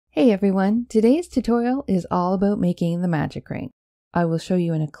Hey everyone, today's tutorial is all about making the magic ring. I will show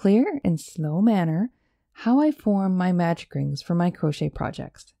you in a clear and slow manner how I form my magic rings for my crochet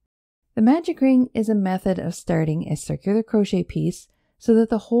projects. The magic ring is a method of starting a circular crochet piece so that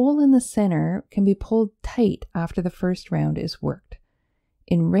the hole in the center can be pulled tight after the first round is worked.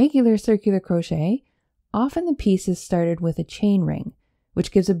 In regular circular crochet, often the piece is started with a chain ring,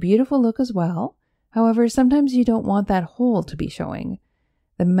 which gives a beautiful look as well. However, sometimes you don't want that hole to be showing.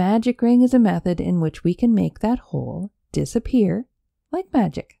 The magic ring is a method in which we can make that hole disappear like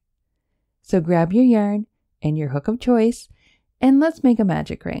magic. So grab your yarn and your hook of choice and let's make a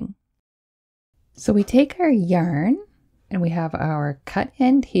magic ring. So we take our yarn and we have our cut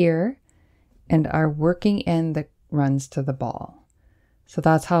end here and our working end that runs to the ball. So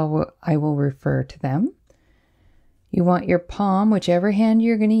that's how I will refer to them. You want your palm, whichever hand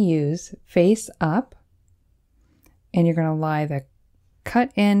you're going to use, face up, and you're going to lie the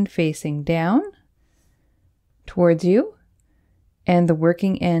cut end facing down towards you and the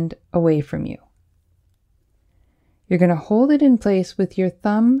working end away from you. You're going to hold it in place with your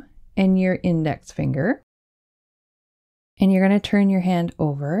thumb and your index finger, and you're going to turn your hand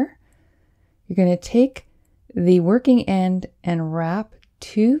over. You're going to take the working end and wrap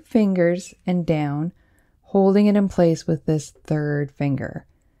 2 fingers and down, holding it in place with this third finger,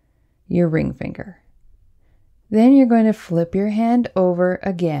 your ring finger. Then you're going to flip your hand over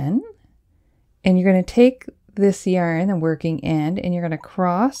again, and you're going to take this yarn, the working end, and you're going to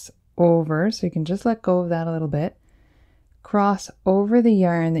cross over, so you can just let go of that a little bit, cross over the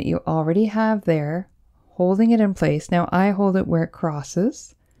yarn that you already have there, holding it in place. Now I hold it where it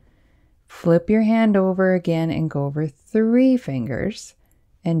crosses. Flip your hand over again and go over 3 fingers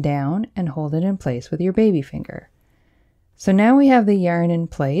and down and hold it in place with your baby finger. So now we have the yarn in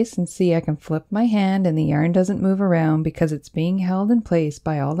place, and see I can flip my hand and the yarn doesn't move around because it's being held in place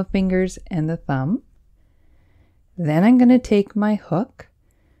by all the fingers and the thumb. Then I'm going to take my hook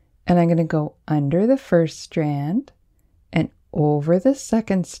and I'm going to go under the first strand and over the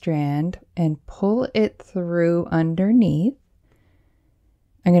second strand and pull it through underneath.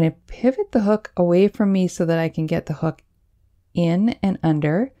 I'm going to pivot the hook away from me so that I can get the hook in and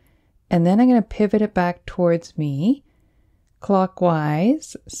under, and then I'm going to pivot it back towards me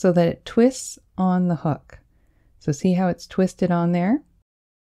clockwise so that it twists on the hook. So see how it's twisted on there?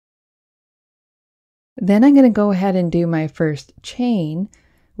 Then I'm going to go ahead and do my first chain,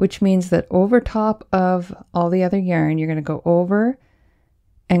 which means that over top of all the other yarn, you're going to go over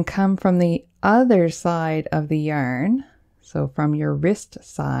and come from the other side of the yarn, so from your wrist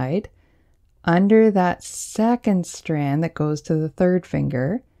side, under that second strand that goes to the third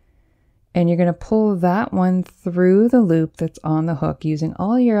finger, and you're going to pull that one through the loop that's on the hook using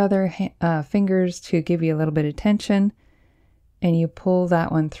all your other fingers to give you a little bit of tension, and you pull that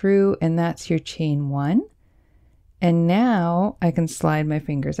one through, and that's your chain 1. And now I can slide my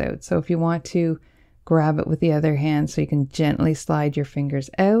fingers out. So if you want to grab it with the other hand, so you can gently slide your fingers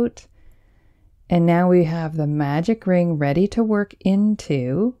out. And now we have the magic ring ready to work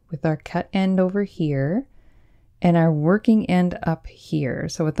into with our cut end over here and our working end up here.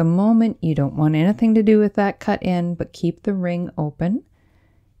 So at the moment, you don't want anything to do with that cut end, but keep the ring open.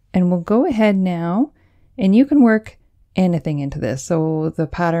 And we'll go ahead now, and you can work anything into this. So the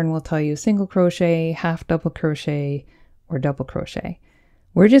pattern will tell you single crochet, half double crochet, or double crochet.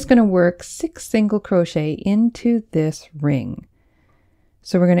 We're just going to work 6 single crochet into this ring.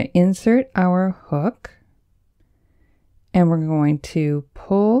 So we're going to insert our hook, and we're going to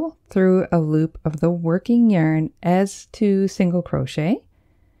pull through a loop of the working yarn as 2 single crochet,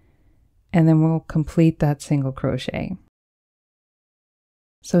 and then we'll complete that single crochet.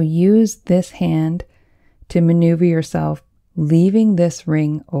 So use this hand to maneuver yourself, leaving this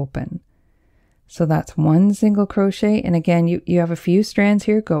ring open. So that's 1 single crochet, and again, you have a few strands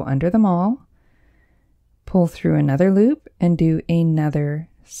here, go under them all, pull through another loop, and do another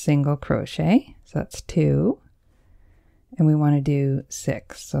single crochet. So that's 2. And we want to do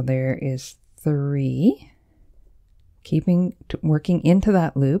 6. So there is 3. Working into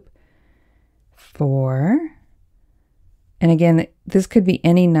that loop. 4. And again, this could be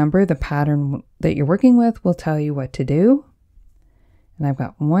any number. The pattern that you're working with will tell you what to do. And I've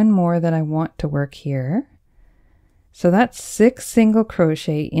got 1 more that I want to work here. So that's 6 single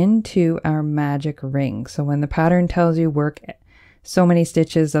crochet into our magic ring. So when the pattern tells you work so many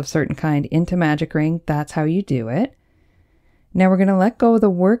stitches of certain kind into magic ring, that's how you do it. Now we're going to let go of the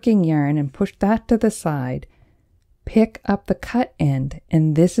working yarn and push that to the side. Pick up the cut end,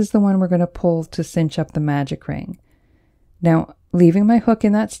 and this is the one we're going to pull to cinch up the magic ring. Now, leaving my hook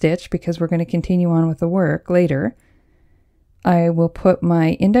in that stitch because we're going to continue on with the work later, I will put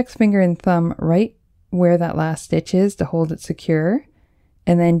my index finger and thumb right where that last stitch is to hold it secure,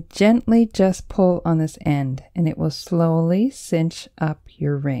 and then gently just pull on this end, and it will slowly cinch up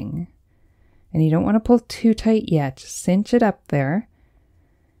your ring. And you don't want to pull too tight yet, just cinch it up there,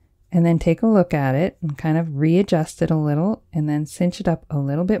 and then take a look at it and kind of readjust it a little, and then cinch it up a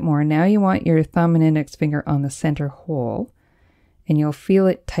little bit more. Now you want your thumb and index finger on the center hole, and you'll feel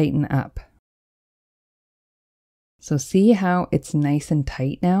it tighten up. So see how it's nice and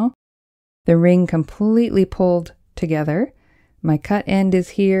tight now? The ring completely pulled together. My cut end is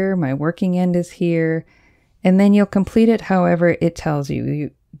here, my working end is here, and then you'll complete it however it tells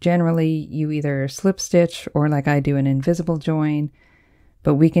you. Generally, you either slip stitch or, like I do, an invisible join,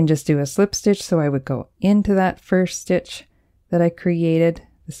 but we can just do a slip stitch. So I would go into that first stitch that I created,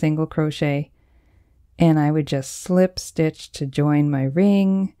 the single crochet, and I would just slip stitch to join my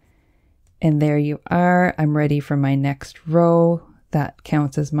ring. And there you are. I'm ready for my next row. That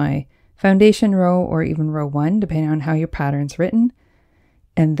counts as my foundation row, or even row 1, depending on how your pattern's written.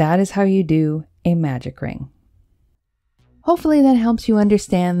 And that is how you do a magic ring. Hopefully that helps you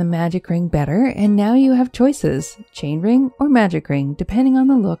understand the magic ring better, and now you have choices, chain ring or magic ring, depending on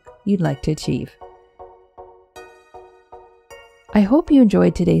the look you'd like to achieve. I hope you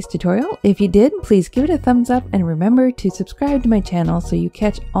enjoyed today's tutorial. If you did, please give it a thumbs up and remember to subscribe to my channel so you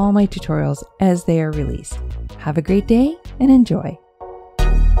catch all my tutorials as they are released. Have a great day and enjoy!